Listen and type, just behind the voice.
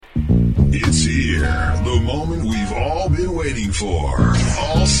It's here, the moment we've all been waiting for.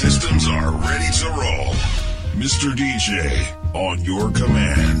 All systems are ready to roll. Mr. DJ, on your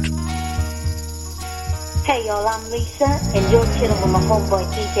command. Hey y'all, I'm Lisa, and you're chilling with my homeboy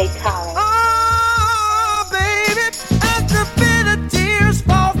DJ Colin. Oh, baby, as the bitter tears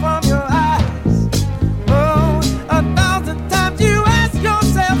fall from your eyes. Oh, 1,000 times you ask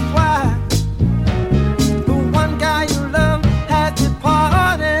yourself why. The one guy you love has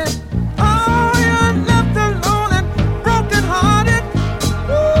departed. Oh, you're left alone and brokenhearted.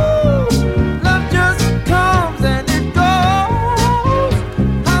 Ooh, love just comes and it goes.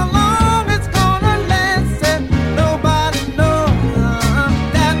 How long it's gonna last and nobody knows.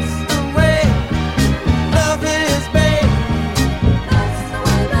 That's the way love is, babe. That's the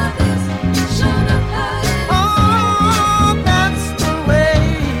way love is. Shown up high. Oh, that's the way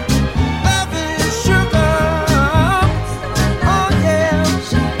love is, sugar. Oh yeah.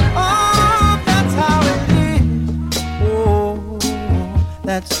 Oh, that's how it is. Oh,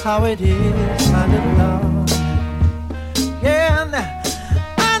 that's how it is, my little love. Yeah, now,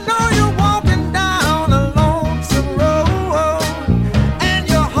 I know you're walking down a lonesome road, and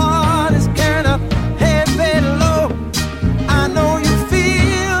your heart is carrying a heavy load. I know you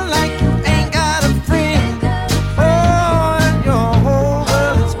feel like you ain't got a friend. Oh, and your whole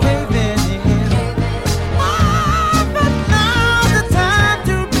world is caving in. Oh, but now's the time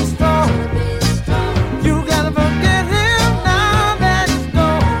to be strong. You gotta forget him now that he's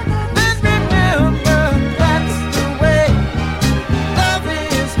gone. Then remember that's the way love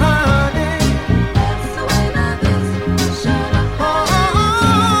is, honey. That's the way love is. Shut up.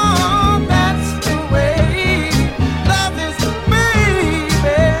 Oh, that's the way love is, baby.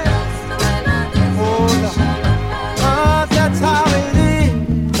 That's the way love is. Oh, Lord. Oh, that's how it is.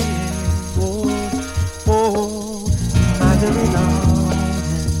 Oh, my little love.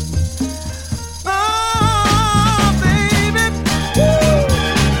 Oh, baby.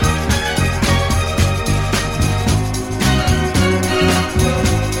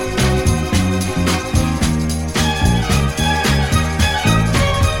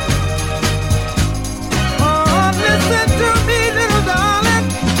 Oh, listen to me, little darling.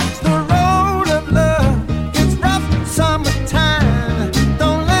 The road of love gets rough summertime.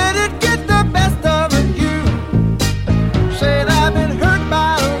 Don't let it get the best of you. Said I've been hurt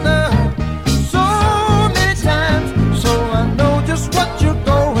by love so many times, so I know just what you're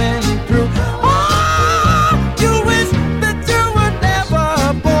going through. Oh, you wish that you were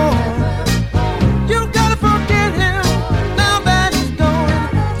never born. You gotta forget him now that he's gone.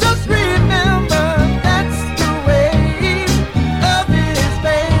 Just remember that's the way love is,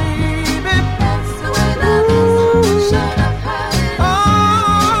 baby. That's the way love is. Shut up, honey.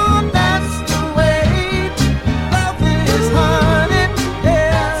 Oh, that's the way love is, honey.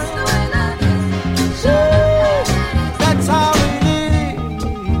 Yeah. That's the way love is. Shut up, that's how it is.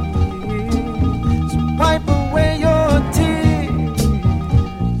 So wipe away your tears.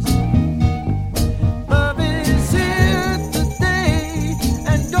 Love is here today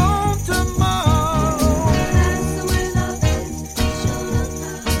and gone tomorrow. That's the way love is.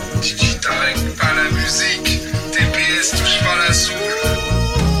 Si tu t'arrêtes pas la musique, TPS touche pas la soul.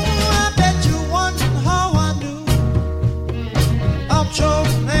 I bet you wondering how I knew of your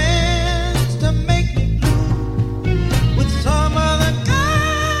plans to make me blue with some other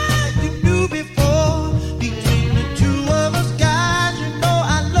guy you knew before. Between the two of us guys, you know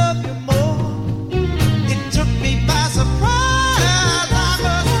I love you more. It took me by surprise, I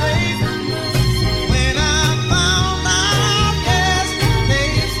must say, when I found out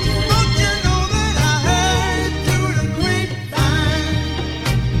yesterday. Don't you know that I heard through the grapevine?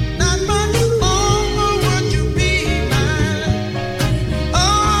 Not much longer would you be mine.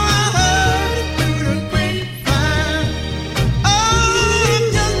 Oh, I heard it through the grapevine. Oh, I'm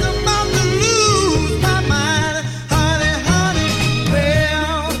just about to lose my mind, honey, honey.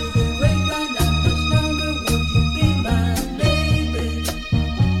 Well, grapevine, not much longer would you be mine, baby.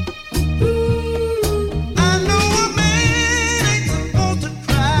 I know a man ain't supposed to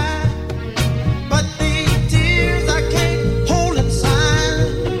cry, but these tears I can't hold inside.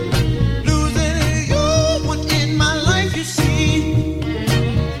 Losing you would end my life, you see.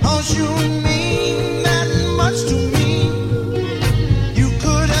 'Cause you mean that much to me. You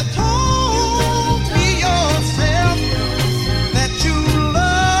could have told me yourself that you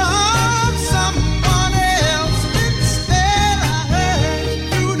love someone else. Instead, I heard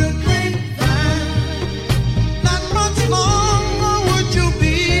through the grapevine. Not much longer would you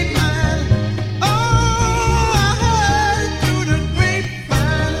be mine. Oh, I heard through the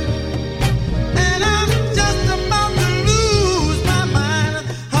grapevine, and I'm just about to lose my mind,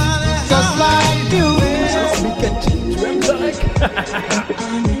 honey.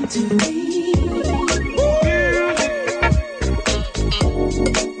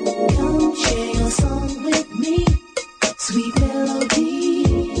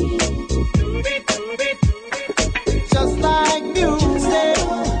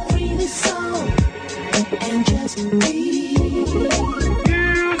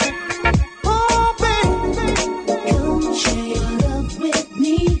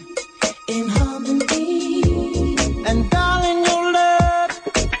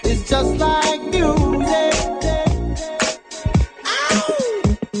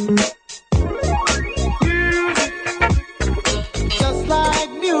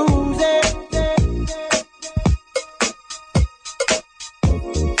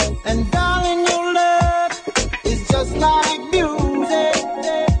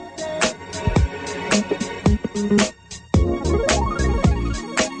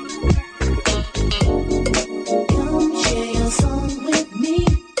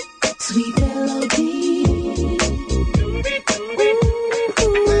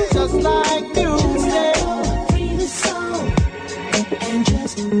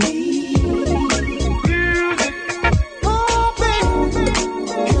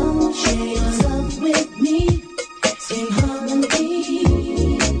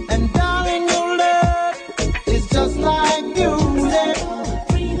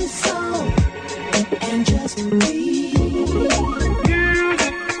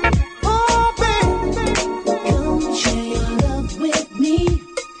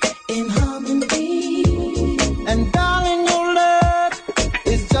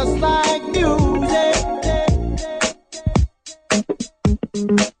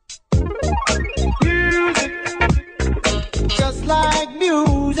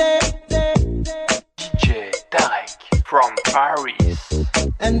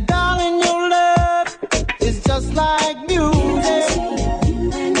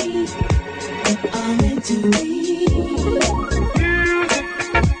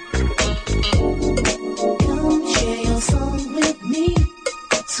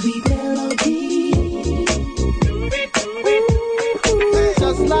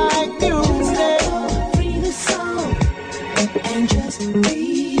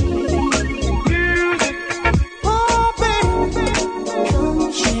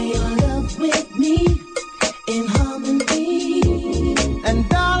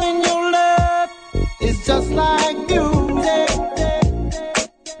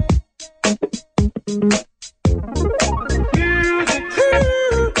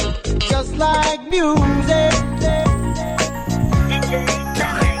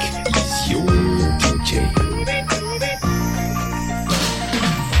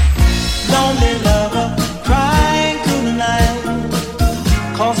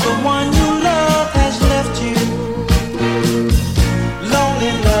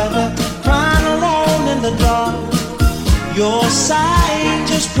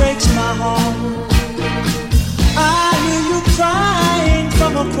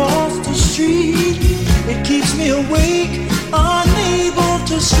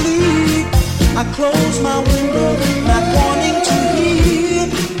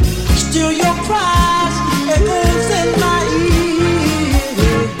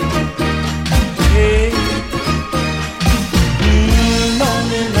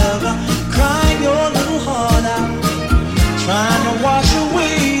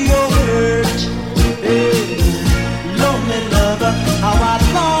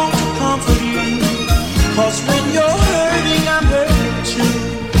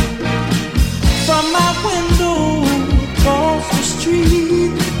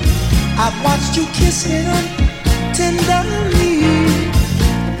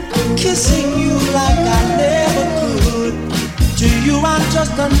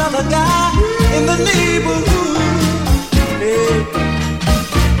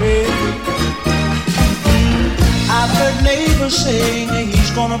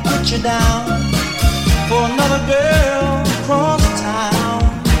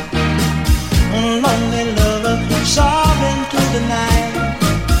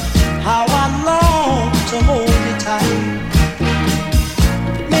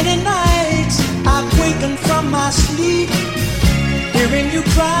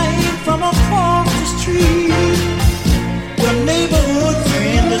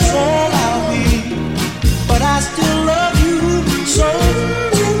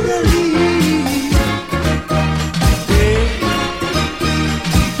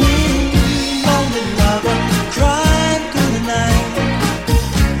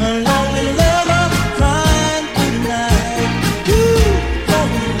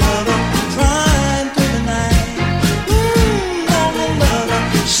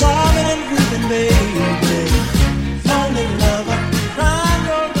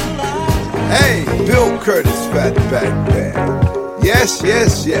 back then. Yes,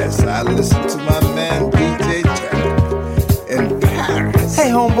 yes, yes. I listened to my man DJ Tarek in Paris. Hey,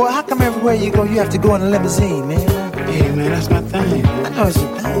 homeboy, how come everywhere you go, you have to go in a limousine, man? Hey, man, that's my thing. I know it's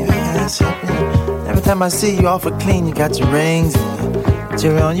your thing. Yeah, that's your thing. Every time I see you awful clean, you got your rings and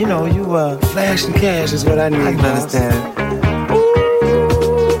your own, you know, you flash and cash is what I need. I can understand.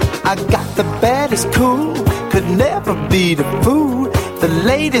 Ooh, I got the baddest cool, could never be the fool. The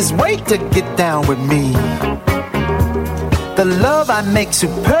ladies wait to get down with me. The love I make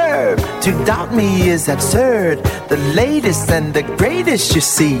superb, to doubt me is absurd. The latest and the greatest, you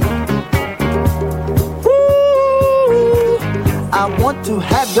see. Ooh, I want to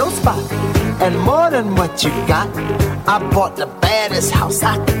have your spot, and more than what you got. I bought the baddest house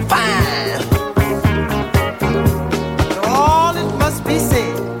I could find. All it must be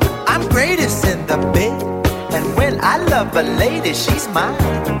said, I'm greatest in the bed. And when I love a lady, she's mine.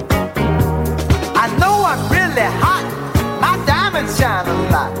 I know I'm really hot, my diamonds shine a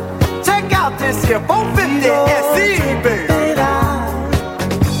lot. Check out this here 450 SE, baby.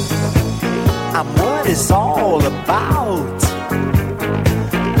 I'm what it's all about.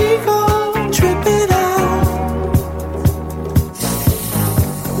 We gon' trip it out.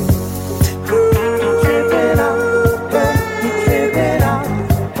 Ooh, trip it out. Hey, you trip it out.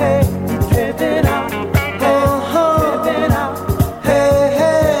 Hey, you trip it out.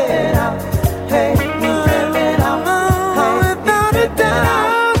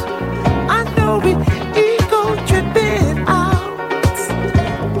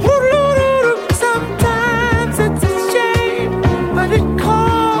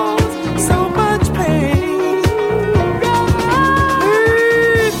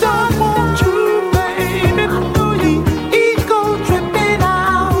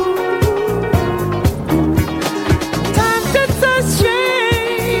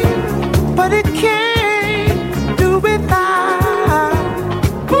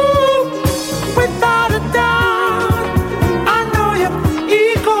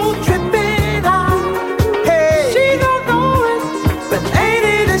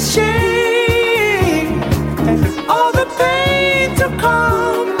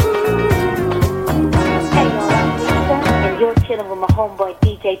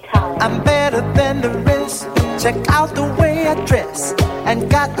 I'm better than the rest. Check out the way I dress, and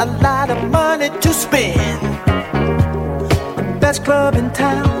got a lot of money to spend. The best club in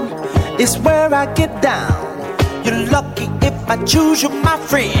town is where I get down. You're lucky if I choose you, my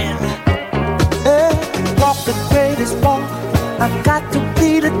friend. Hey, walk the greatest walk, I've got to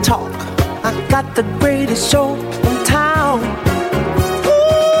be the talk. I got the greatest show in town.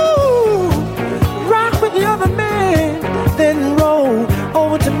 Ooh, rock with the other man, then roll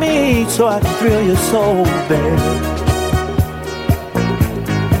over to me so I can thrill your soul, baby.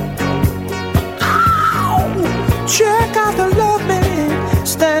 Ow! Check out the love man,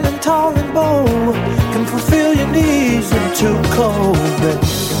 standing tall and bold, can fulfill your needs when you're too cold, baby.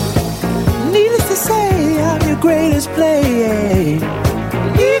 Needless to say, I'm your greatest play.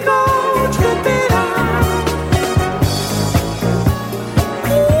 Ego tripping out.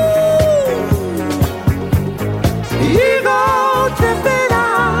 Ego tripping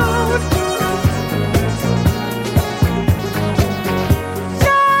out.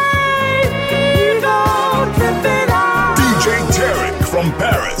 Yeah, ego tripping out. DJ Tarek from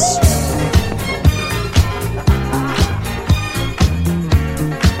Paris.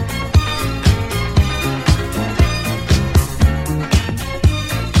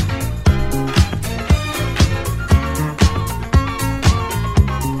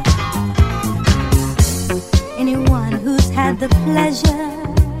 The pleasure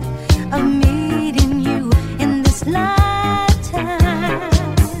of meeting you in this lifetime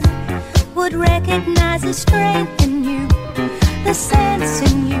would recognize the strength in you, the sense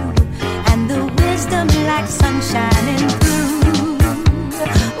in you, and the wisdom like sun shining through.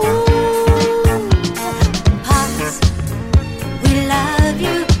 Ooh, Pops, we love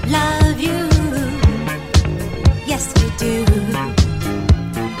you, yes we do.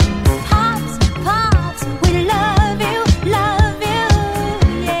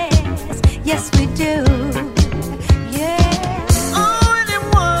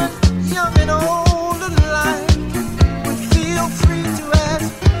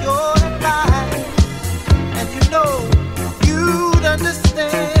 You know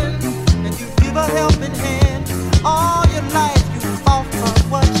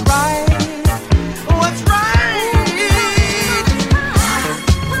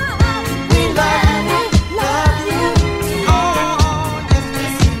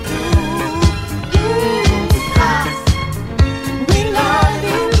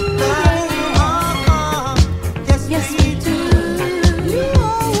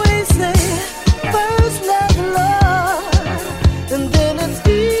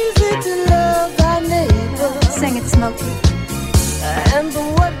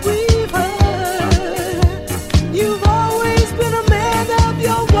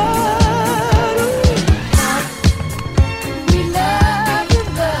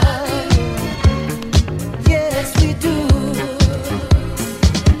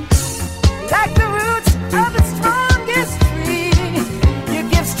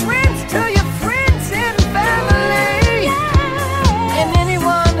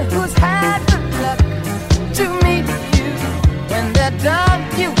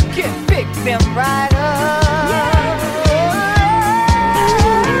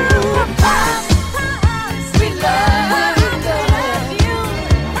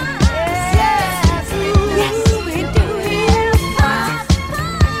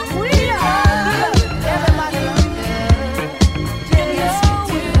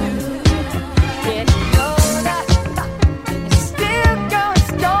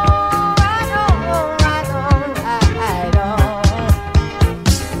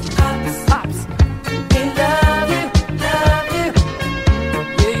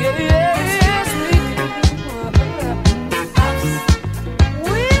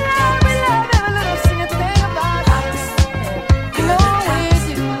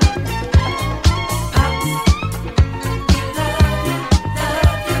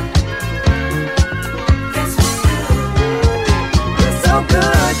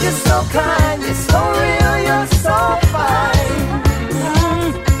kind, you're so real, you're so fine.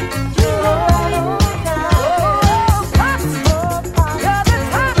 You're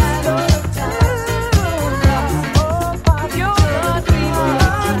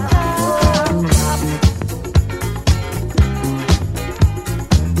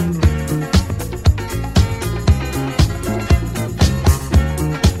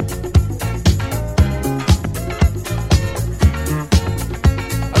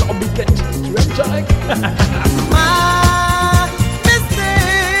my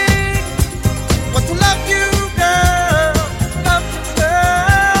mistake was to love you, girl, love you,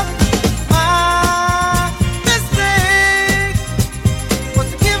 girl. My mistake was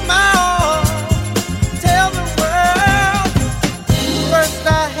to give my all, tell the world. First I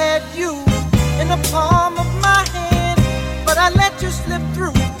had you in the palm of my hand, but I let you slip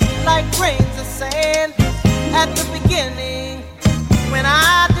through like grains of sand at the beginning when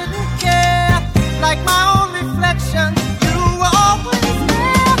I didn't care. Like my own reflection, you were always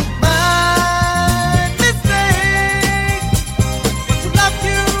there. My mistake was to love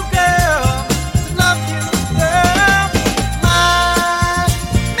you, girl, to love you, girl. My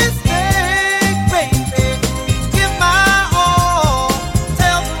mistake, baby, give my all,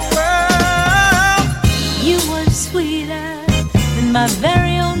 tell the world. You were sweeter than my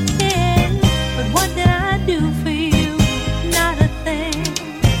very own kin, but what did I do for you? Not a thing.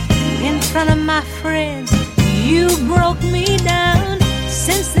 In front of my friends, you broke me down.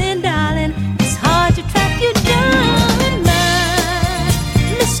 Since then, darling, it's hard to track you down. My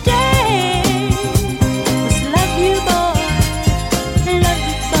mistake was to love you, boy, love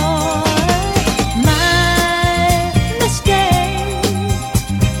you, boy. My mistake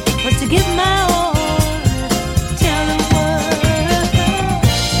was to give my all, tell the world.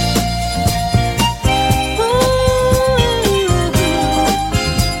 Ooh,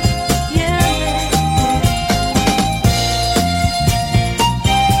 yeah.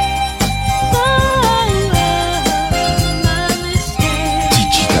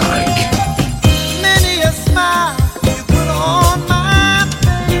 Many a smile you put on my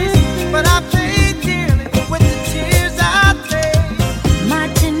face, but I paid dearly with the tears I taste. My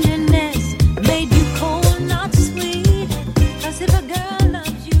tenderness made you cold, not sweet. 'Cause if a girl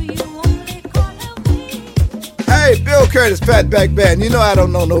loves you, you only call her weak. Hey, Bill Curtis, Fatback Band. You know I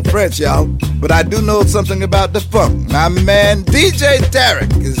don't know no French, y'all, but I do know something about the funk. My man DJ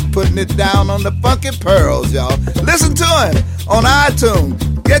Tarek is putting it down on the Funky Pearls, y'all. Listen to him on iTunes.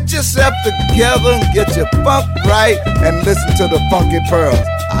 Get yourself together and get your funk right and listen to the Funky Pearls.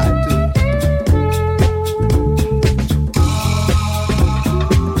 I do.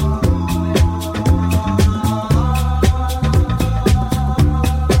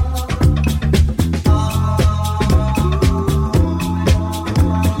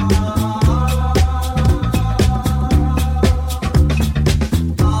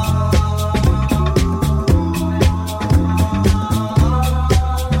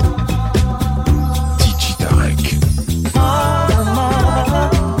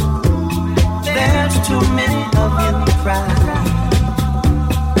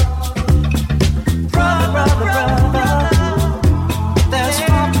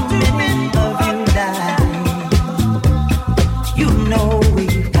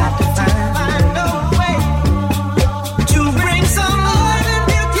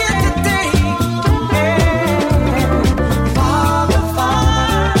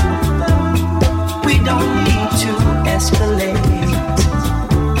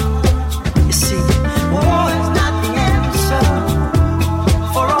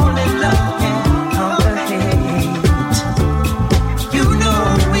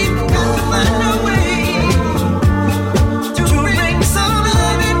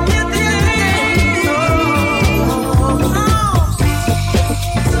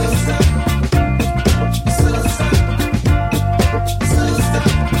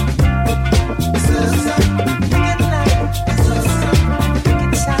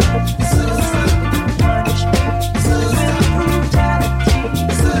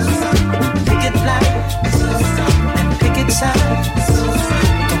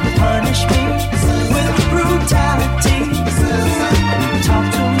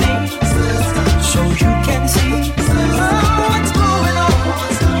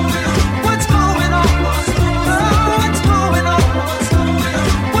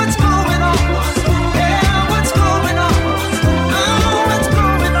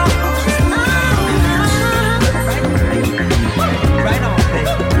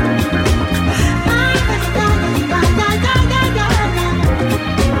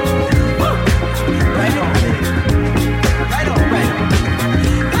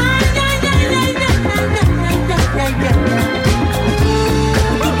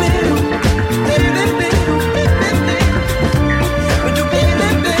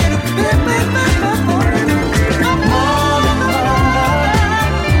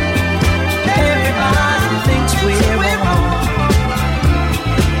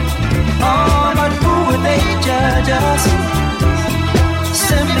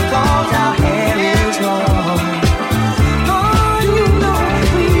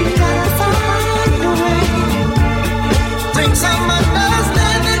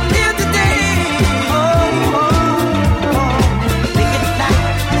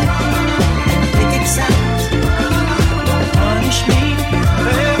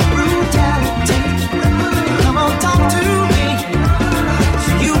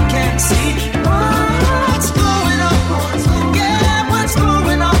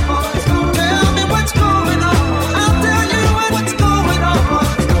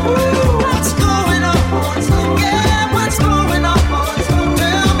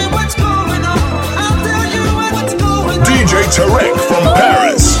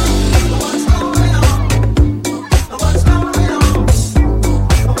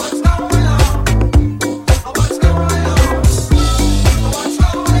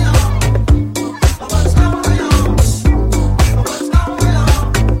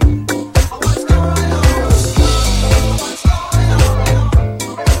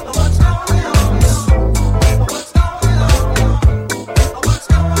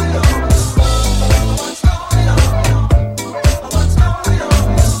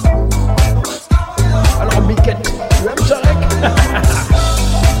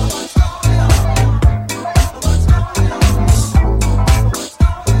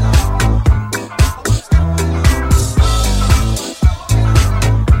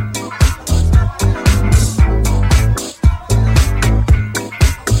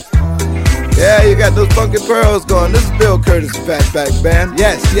 got those funky pearls going. This is Bill Curtis, Fatback Band.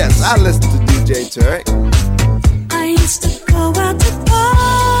 Yes, I listen to DJ Tarek. I used to go out to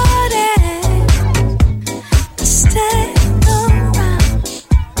party to stay around,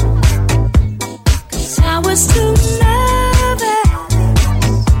 'cause I was too nervous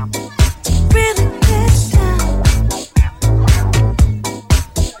to really get down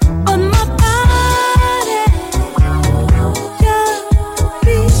on my body. Just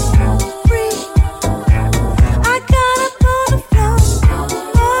be free. I got up on the floor,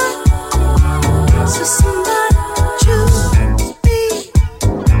 so somebody choose me.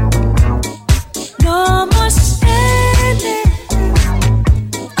 No more standing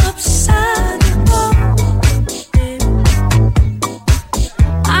upside the wall.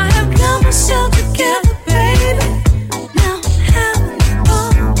 I have got myself together, baby. Now I'm having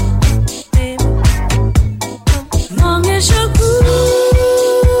fun, baby. Long as you're grooving,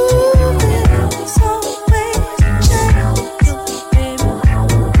 it's always gentle, baby.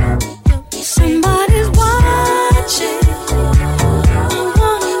 Somebody's watching. I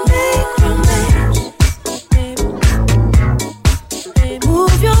wanna make romance, baby.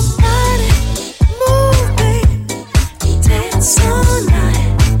 Move your body, move, baby. Dance all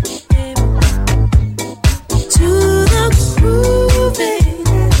night, baby. To the grooving,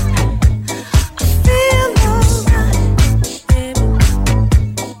 I feel alright, baby.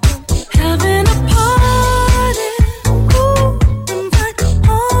 Having a party, ooh, invite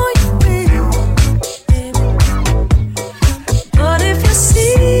all your friends, baby. But if you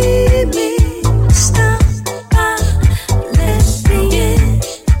see me, stop by, let me in.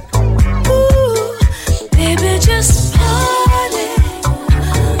 Ooh, baby, just party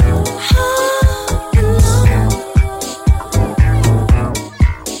all alone.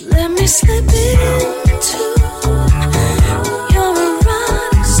 Let me slip into your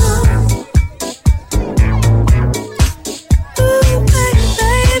erotic zone. Ooh,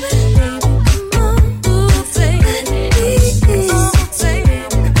 baby, come on, ooh, baby, let me in.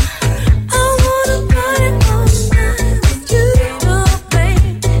 I wanna party all night with you, baby,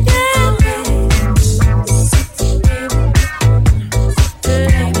 yeah, baby.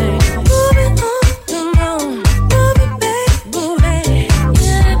 Move it on, come on, move it, baby,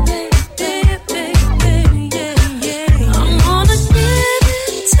 yeah, baby, yeah. I wanna give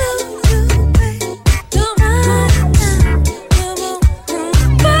it to you, baby, right now,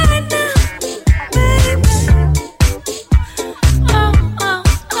 right now, baby.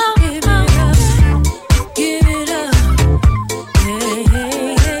 Oh, give it up, yeah.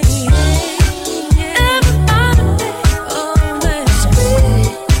 Everybody, always free.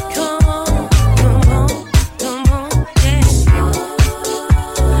 Come on, yeah.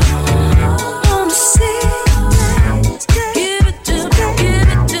 Wanna see things, give it to, yeah.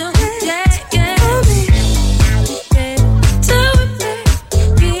 Do it, baby, give it to,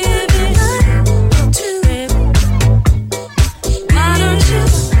 baby. Why don't you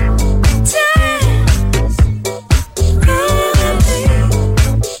dance, baby? Move it, baby.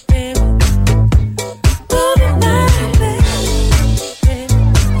 Oh, yeah.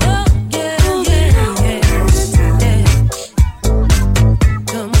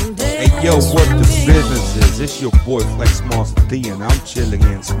 Come on, Hey yo, what the business is? It's your boy Flex Monster D, and I'm chilling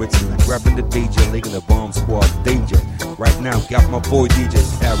in Switzerland, grabbing the DJ, linking the Bomb Squad DJ. Right now, got my boy DJ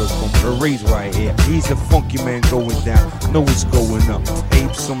Paris from Paris right here. He's a funky man going down, know what's going up.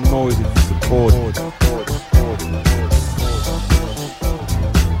 Ape some noise if you support.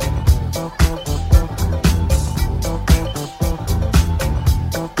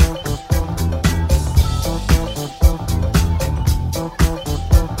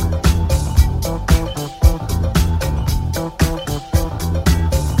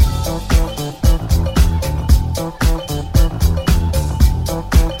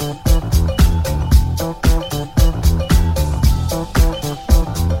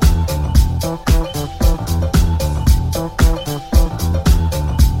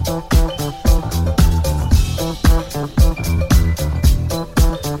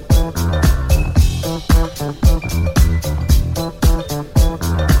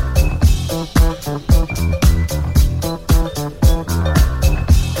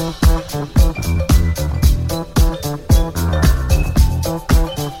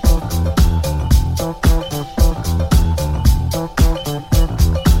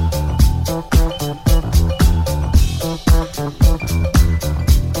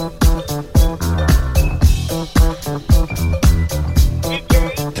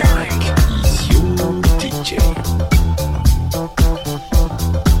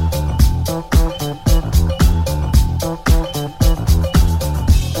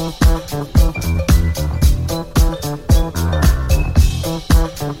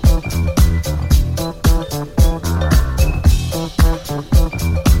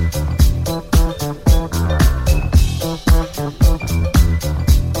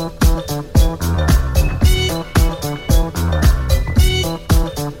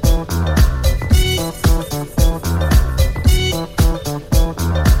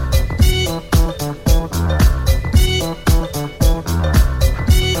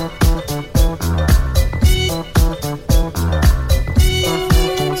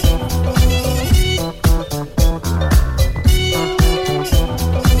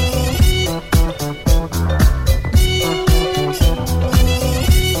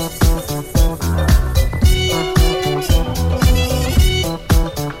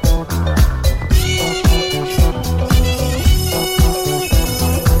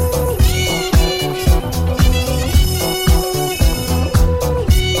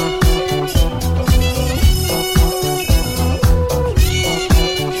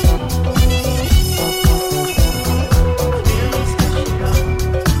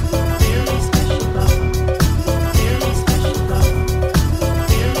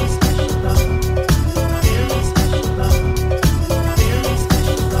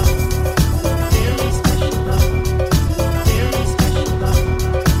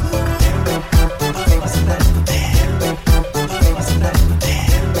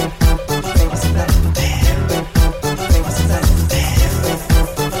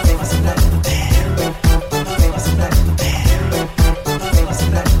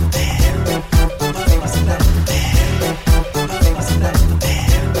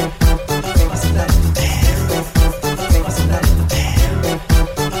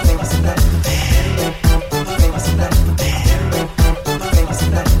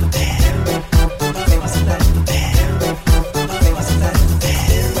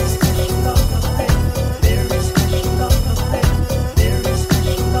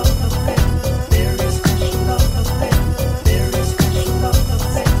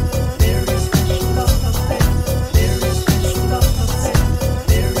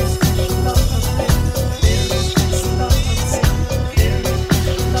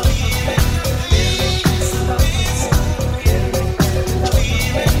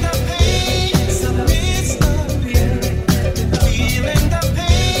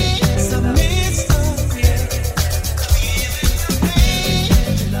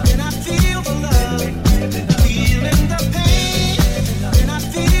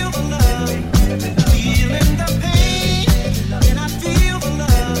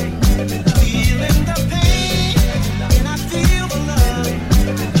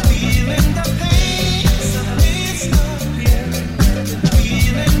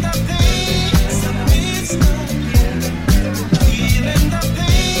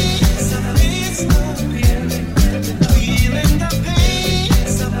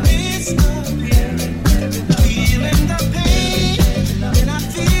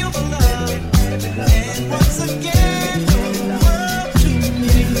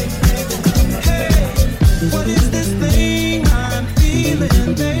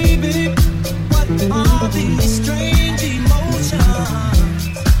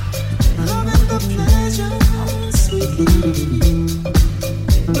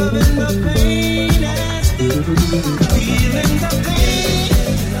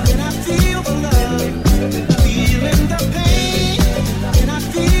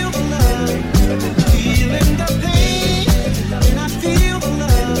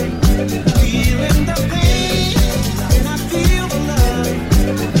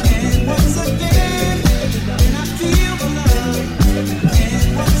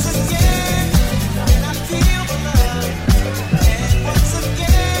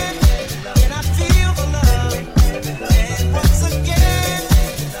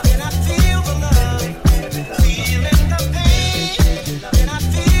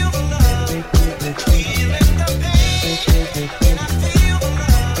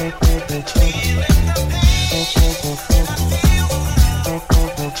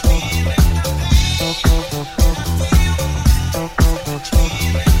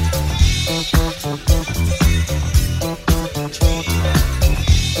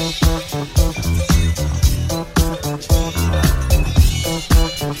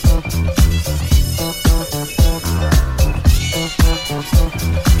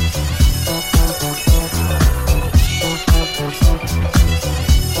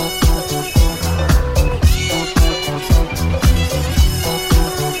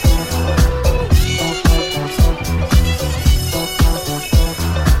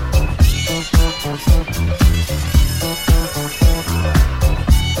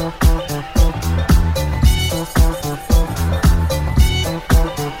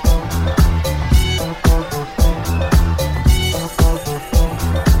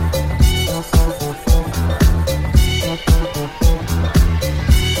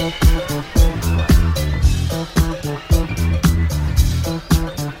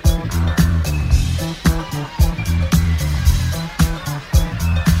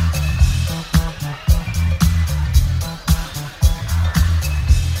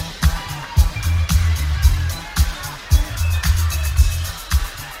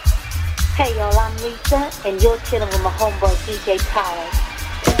 Lisa, and you're chilling with my homeboy DJ Tarek.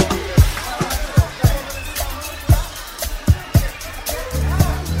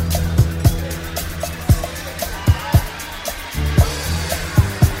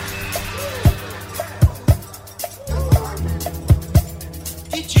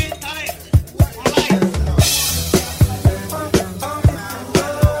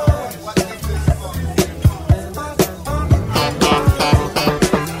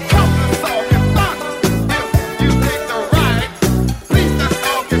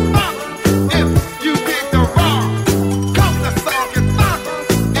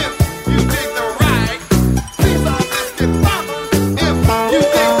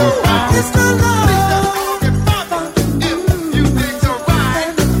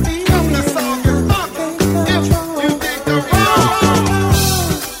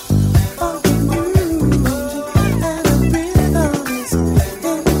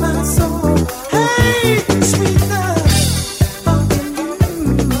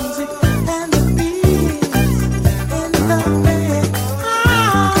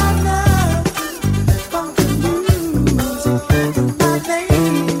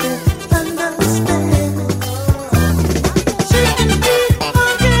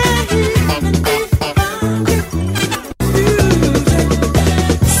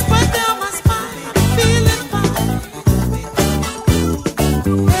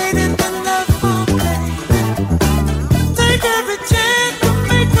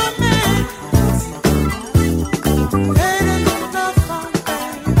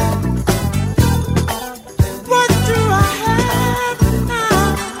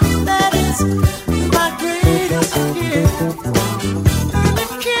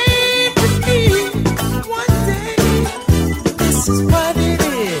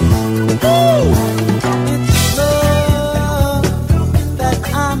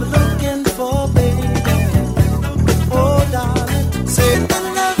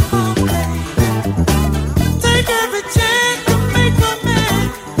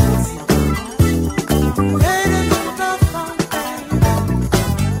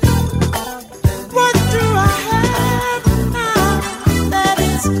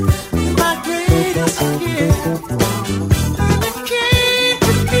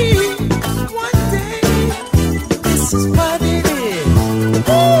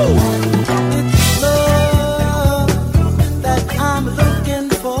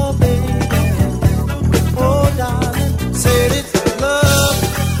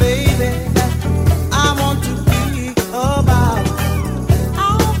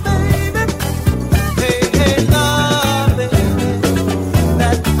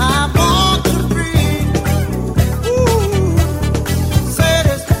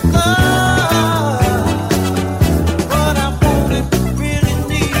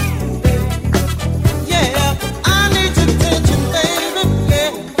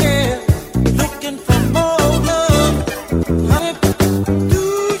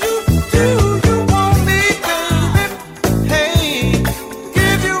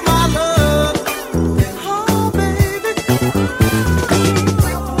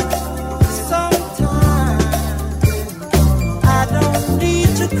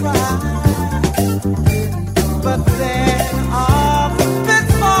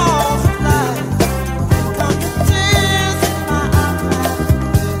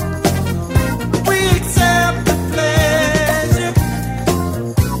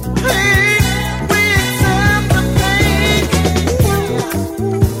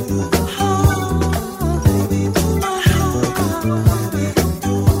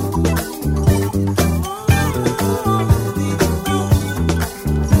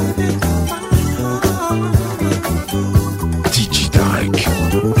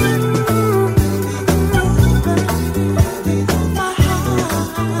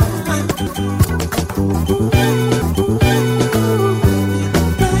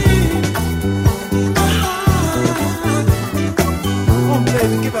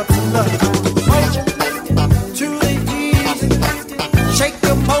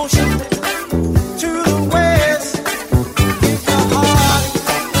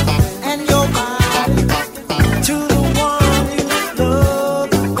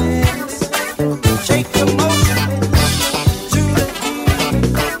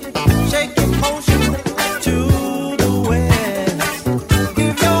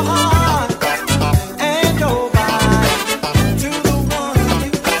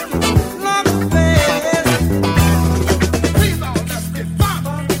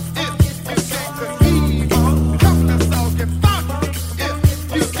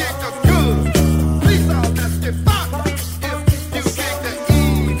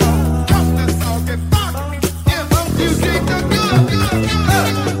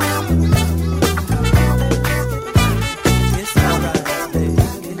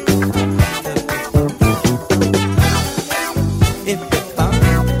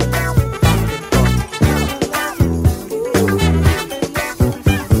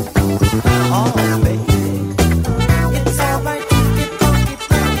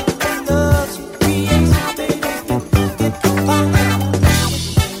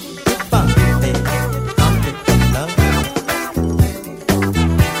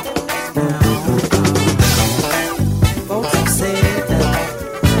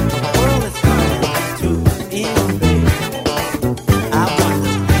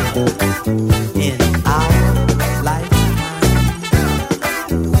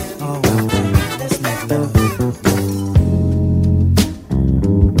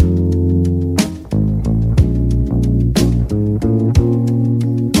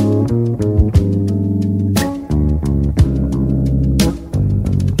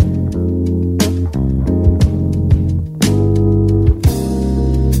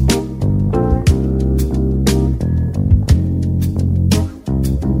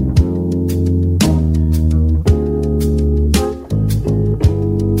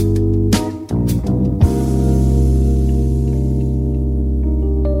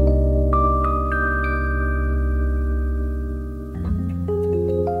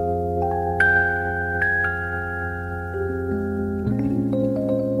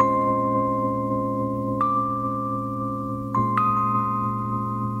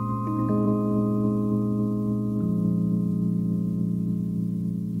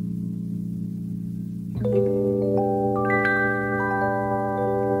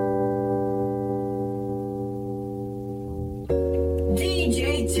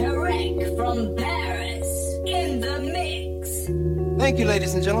 from Paris in the mix. Thank you,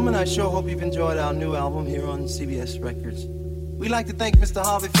 ladies and gentlemen. I sure hope you've enjoyed our new album here on CBS Records. We'd like to thank Mr.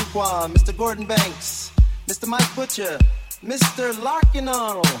 Harvey Fuqua, Mr. Gordon Banks, Mr. Mike Butcher, Mr. Larkin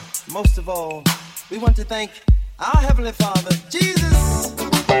Arnold. Most of all, we want to thank our Heavenly Father, Jesus.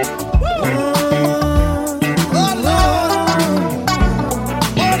 Oh, Lord.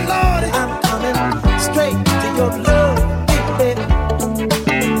 Oh, Lord, I'm coming straight to your love, baby.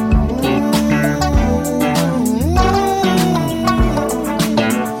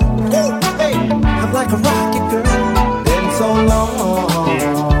 Hey, I'm like a rocket girl, been so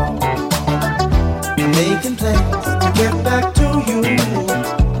long. I'm making plans to get back to you.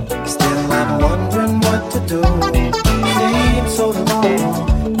 Still, I'm wondering what to do. Seems so long.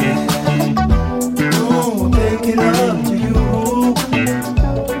 Make it up to you.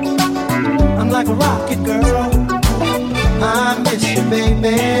 I'm like a rocket girl. I miss you,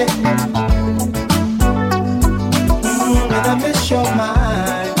 baby. And I miss your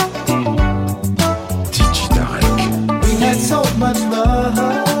mind. We had so much love.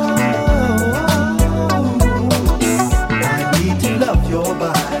 I need to love your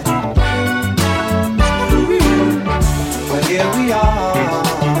body. Well, here we are,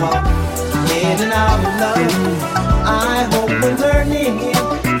 in and out of love. I hope we're learning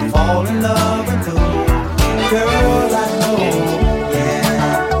to fall in love anew. Girl, I know,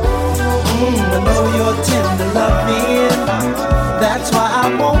 yeah. I know you're tender loving. That's why I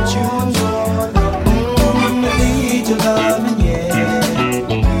want you. I need your loving, yeah.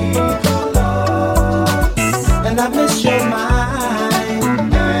 And I miss your mind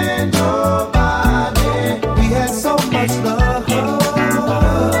and your body. We had so much love.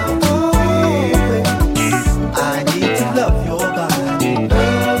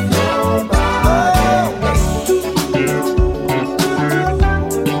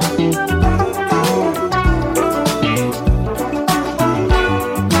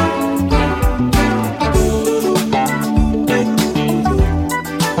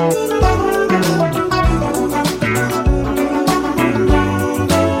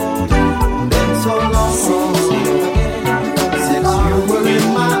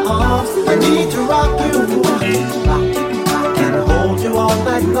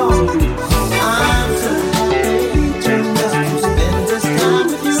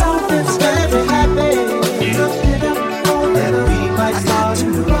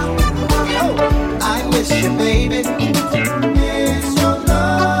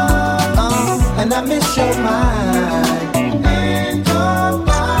 I miss your mind and your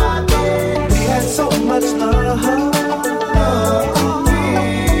body. We had so much love.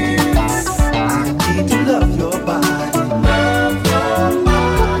 I need to love your body. Love your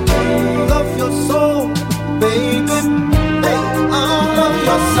body. Love your soul, baby. Hey, I love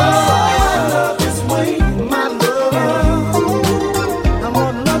your soul. I love this way, my love. I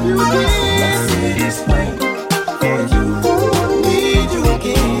wanna love you again. This way for you. Need you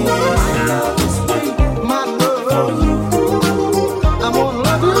again. I love this way.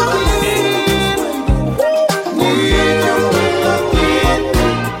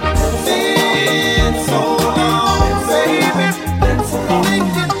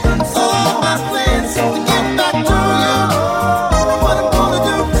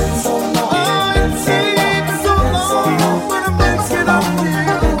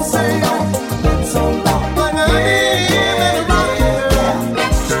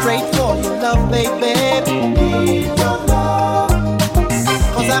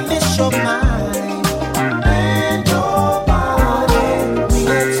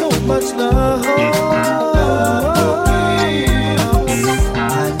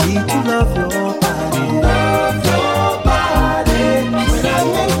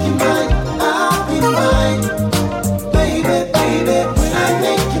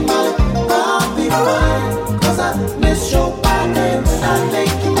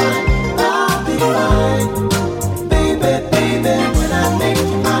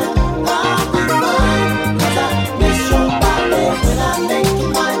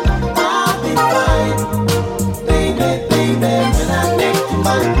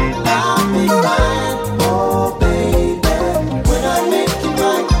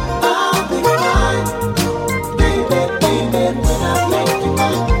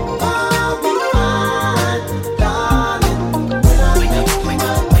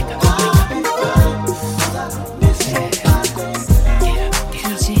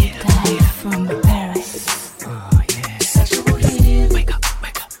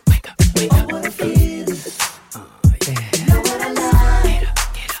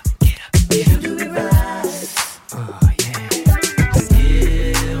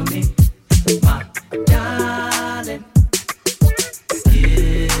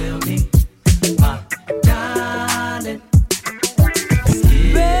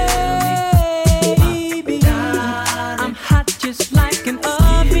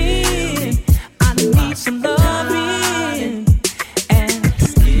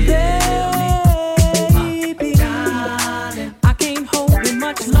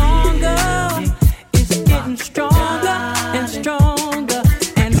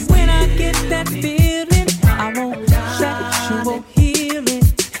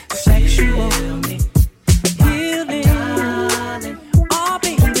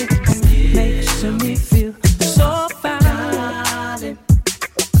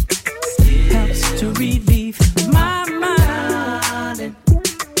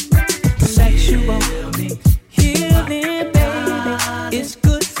 is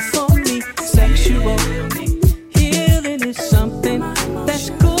good for me. Sexual healing is something that's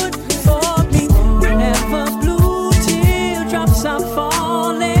good for me. Whenever blue teardrops are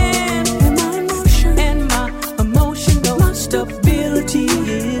falling, and my emotional stability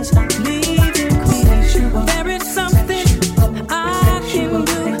is leaving me. There is something I can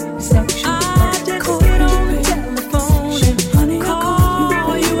do. I just sit on the telephone and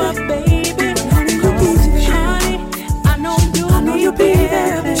call you up, baby. Honey, I know you'll be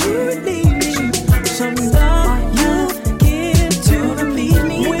there to leave me. Some love you give to please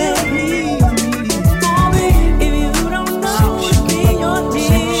me will leave me. If you don't know me, you're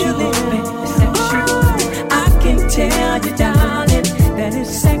dealing. Oh, I can tell you, darling, that it's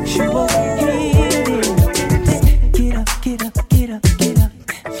sexual healing. Get up, get up, get up, get up.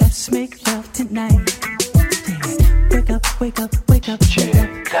 Let's make love tonight. Wake up, wake up, wake up, wake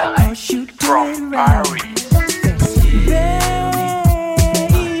up. Cause you do it right.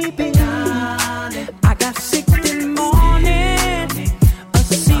 Baby, I got sick this morning. A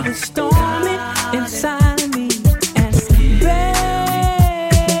sea was storming inside of me. And baby,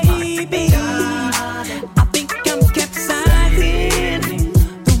 I think I'm capsizing.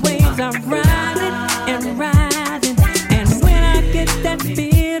 The waves are riding and riding. And when I get that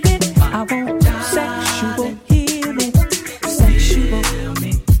feeling, I want sexual healing. Sexual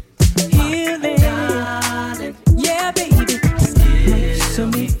healing. Yeah, baby. Makes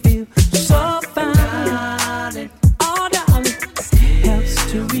me feel so fine. Oh, darling, helps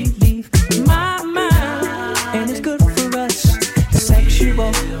to relieve my mind. And it's good for us.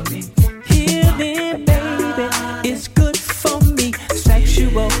 Sexual healing, baby. It's good for me.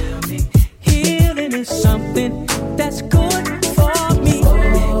 Sexual healing is something that's good for me.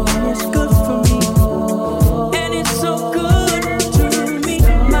 And it's good for me. And it's so good to me,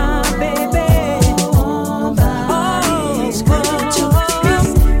 my baby. Oh, it's good to me.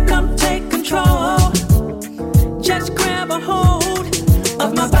 Come take control. Just grab a hold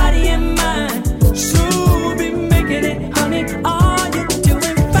of my body and mind. Soon we'll be making it, honey. Oh, you're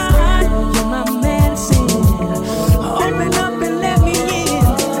doing fine. You're my medicine. Open up and let me in.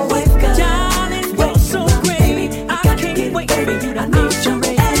 Wake up, darling, you're so great. I can't wait for you to know you're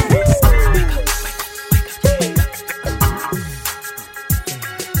ready.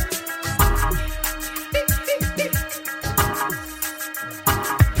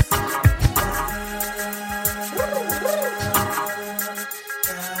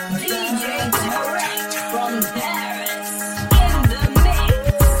 DJ Tarek from Paris in the mix.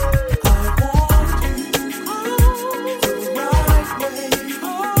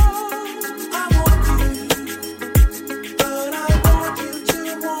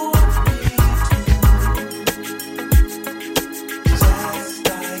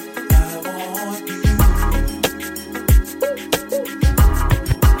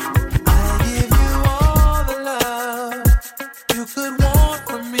 You could want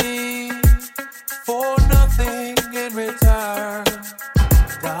from me for nothing in return,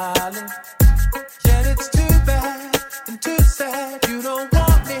 darling. Yet it's too bad and too sad you don't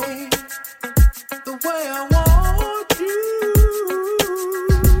want me the way I want you.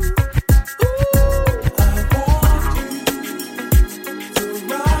 Ooh, I want you the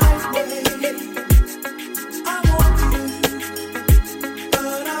right way. I want you,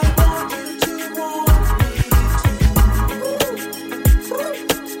 but I want you to want me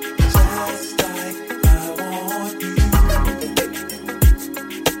just like I want you.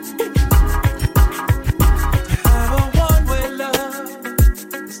 To have a one-way love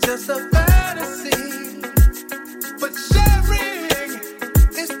is just a fantasy, but sharing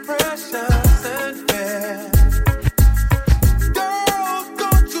is precious and fair. Girl,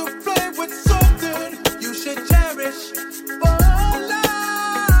 don't you play with something you should cherish for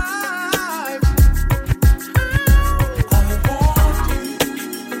life. I want you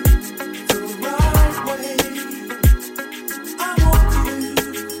the right way. I want you,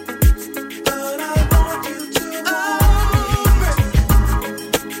 but I want you to want me.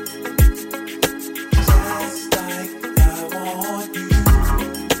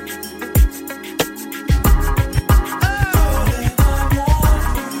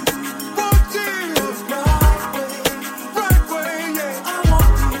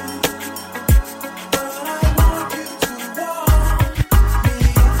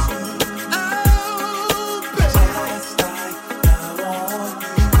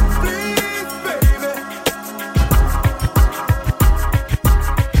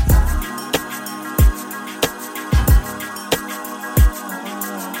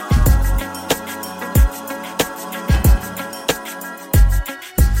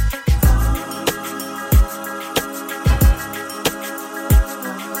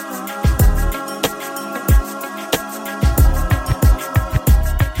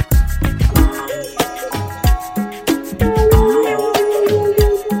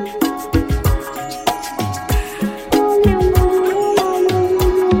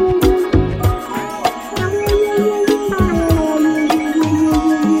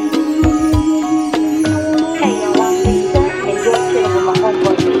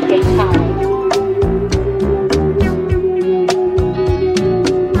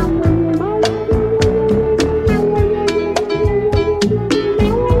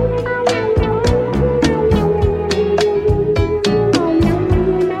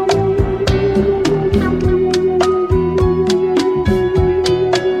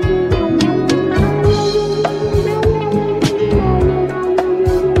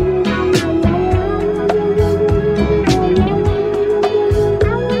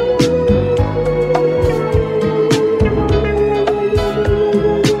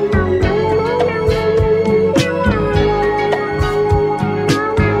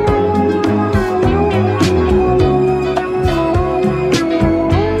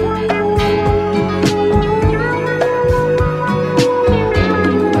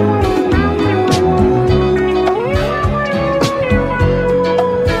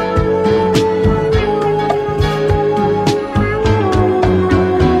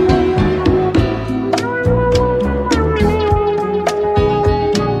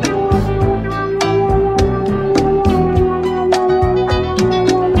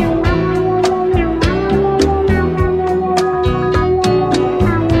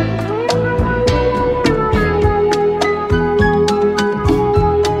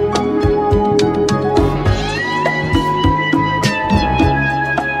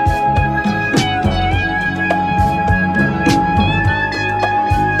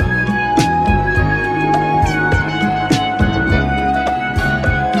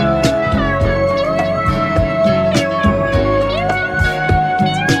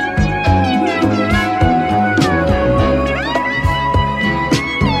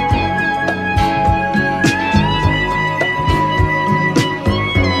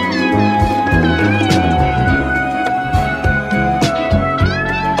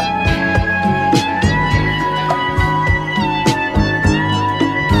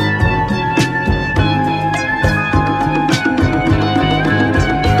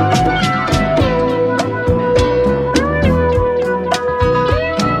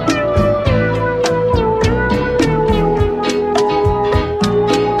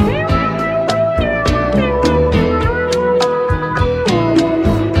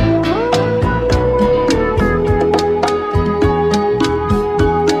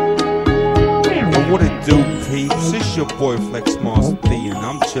 your boy Flex Master D, and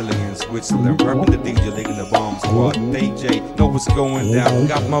I'm chilling in Switzerland, rapping the DJ, leading the bomb squad. DJ, know what's going down.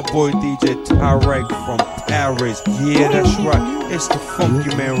 Got my boy DJ Tarek from Paris. Yeah, that's right. It's the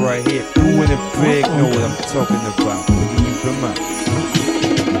funky man right here, doing it big. Know what I'm talking about. Keep him up.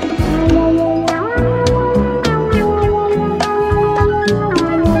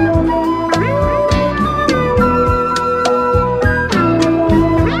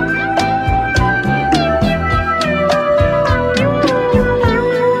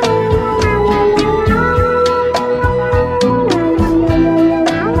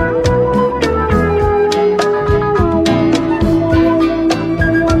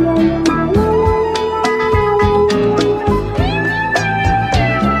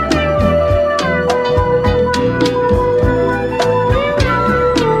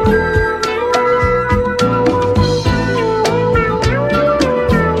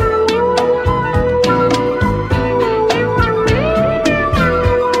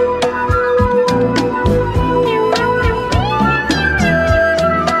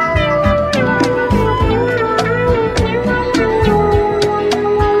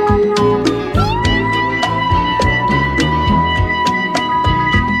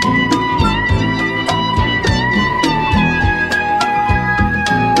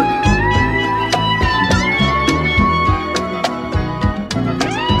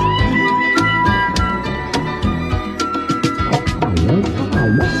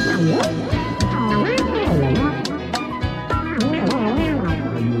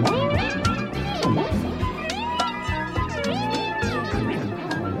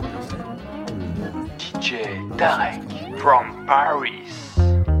 From Paris.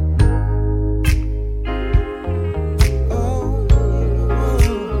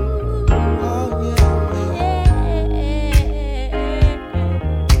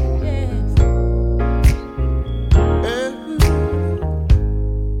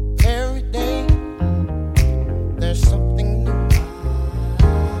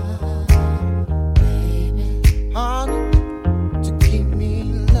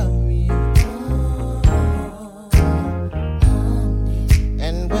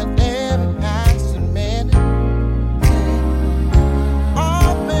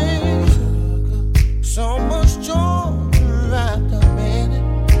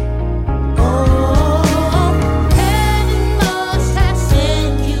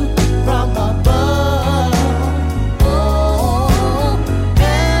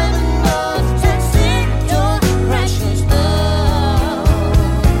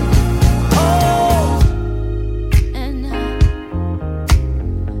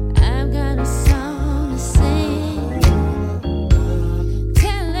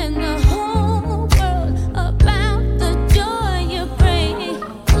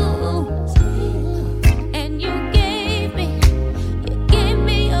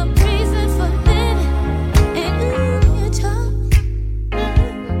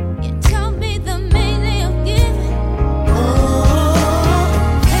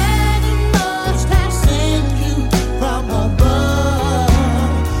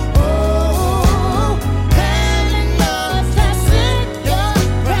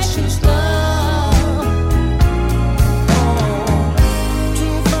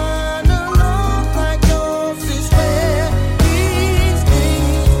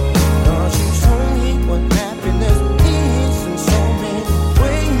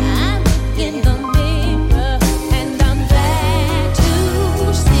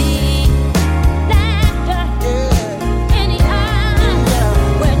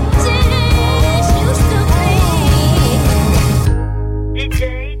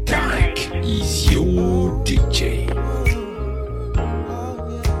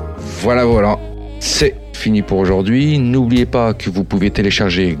 Voilà, c'est fini pour aujourd'hui. N'oubliez pas que vous pouvez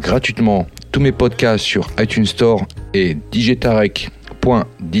télécharger gratuitement tous mes podcasts sur iTunes Store et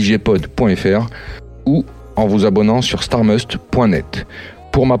djtarek.djpod.fr ou en vous abonnant sur starmust.net.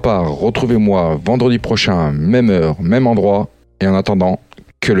 Pour ma part, retrouvez-moi vendredi prochain, même heure, même endroit, et en attendant,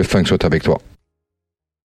 que le funk soit avec toi.